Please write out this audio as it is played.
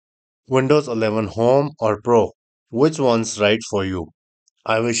Windows 11 Home or Pro? Which one's right for you?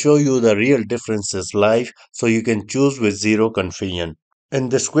 I will show you the real differences live so you can choose with zero confusion. In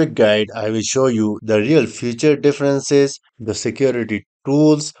this quick guide, I will show you the real feature differences, the security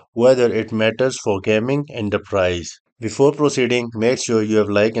tools, whether it matters for gaming, and the price. Before proceeding, make sure you have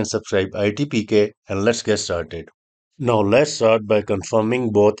like and subscribe ITPK and let's get started. Now let's start by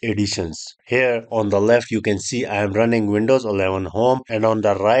confirming both editions. Here on the left you can see I am running Windows 11 Home and on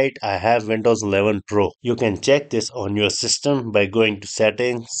the right I have Windows 11 Pro. You can check this on your system by going to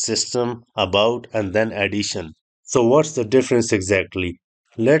Settings, System, About and then Edition. So what's the difference exactly?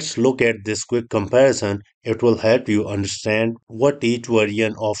 Let's look at this quick comparison. It will help you understand what each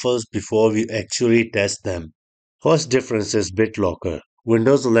version offers before we actually test them. First difference is BitLocker.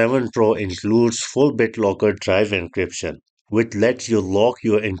 Windows 11 Pro includes full BitLocker drive encryption, which lets you lock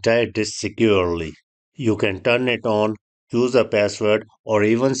your entire disk securely. You can turn it on, choose a password, or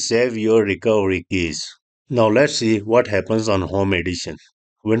even save your recovery keys. Now let's see what happens on Home Edition.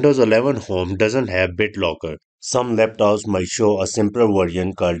 Windows 11 Home doesn't have BitLocker. Some laptops might show a simpler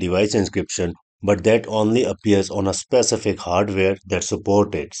version called device encryption, but that only appears on a specific hardware that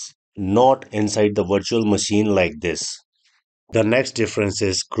supports it, not inside the virtual machine like this. The next difference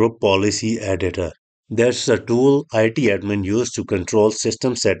is Group Policy Editor. That's a tool IT admin use to control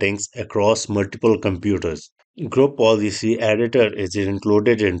system settings across multiple computers. Group Policy Editor is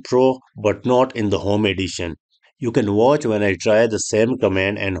included in Pro but not in the Home edition. You can watch when I try the same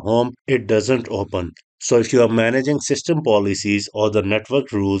command and Home, it doesn't open. So if you are managing system policies or the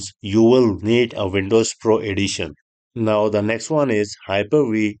network rules, you will need a Windows Pro edition. Now the next one is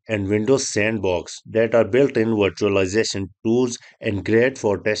Hyper-V and Windows Sandbox that are built-in virtualization tools and great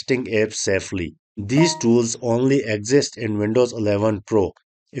for testing apps safely. These tools only exist in Windows 11 Pro.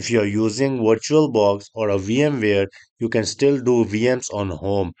 If you are using VirtualBox or a VMware, you can still do VMs on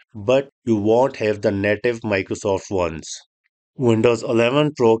home, but you won't have the native Microsoft ones. Windows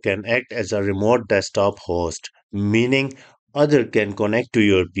 11 Pro can act as a remote desktop host, meaning other can connect to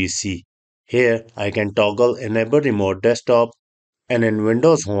your PC. Here, I can toggle enable remote desktop and in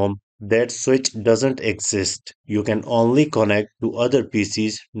Windows Home, that switch doesn't exist. You can only connect to other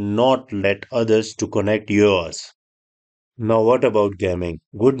PCs, not let others to connect yours. Now, what about gaming?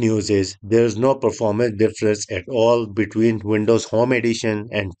 Good news is there's no performance difference at all between Windows Home Edition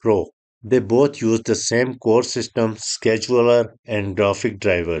and Pro. They both use the same core system, scheduler, and graphic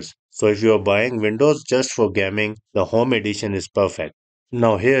drivers. So, if you are buying Windows just for gaming, the Home Edition is perfect.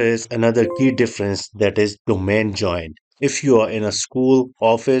 Now, here is another key difference that is domain joined. If you are in a school,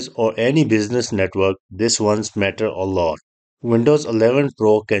 office, or any business network, this ones matter a lot. Windows 11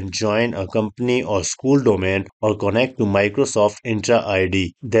 Pro can join a company or school domain or connect to Microsoft Entra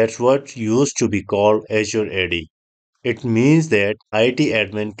ID. That's what used to be called Azure AD. It means that IT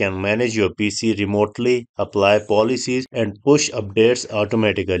admin can manage your PC remotely, apply policies, and push updates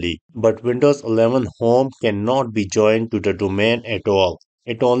automatically. But Windows 11 Home cannot be joined to the domain at all.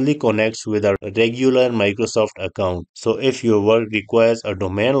 It only connects with a regular Microsoft account. So if your work requires a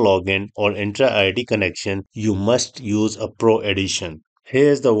domain login or intra ID connection, you must use a Pro edition.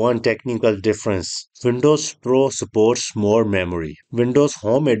 Here's the one technical difference. Windows Pro supports more memory. Windows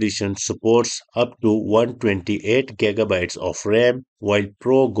Home Edition supports up to 128 gigabytes of RAM, while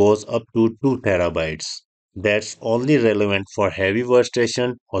Pro goes up to 2 terabytes. That's only relevant for heavy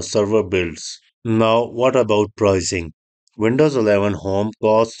workstation or server builds. Now, what about pricing? Windows 11 Home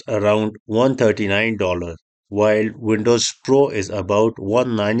costs around $139, while Windows Pro is about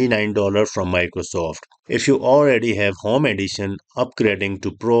 $199 from Microsoft. If you already have Home Edition, upgrading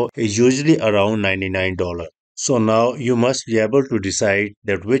to Pro is usually around $99. So now you must be able to decide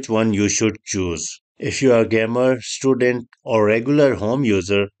that which one you should choose. If you are a gamer, student, or regular home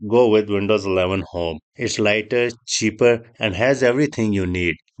user, go with Windows 11 Home. It's lighter, cheaper, and has everything you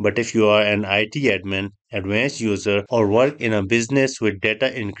need. But if you are an IT admin, advanced user, or work in a business with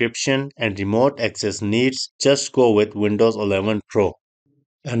data encryption and remote access needs, just go with Windows 11 Pro.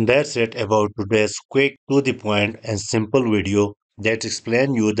 And that's it about today's quick, to the point, and simple video that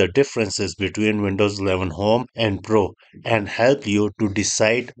explain you the differences between Windows 11 Home and Pro and help you to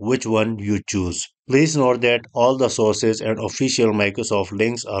decide which one you choose. Please note that all the sources and official Microsoft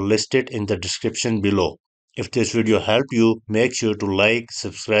links are listed in the description below. If this video helped you, make sure to like,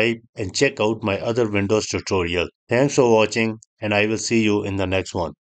 subscribe, and check out my other Windows tutorial. Thanks for watching, and I will see you in the next one.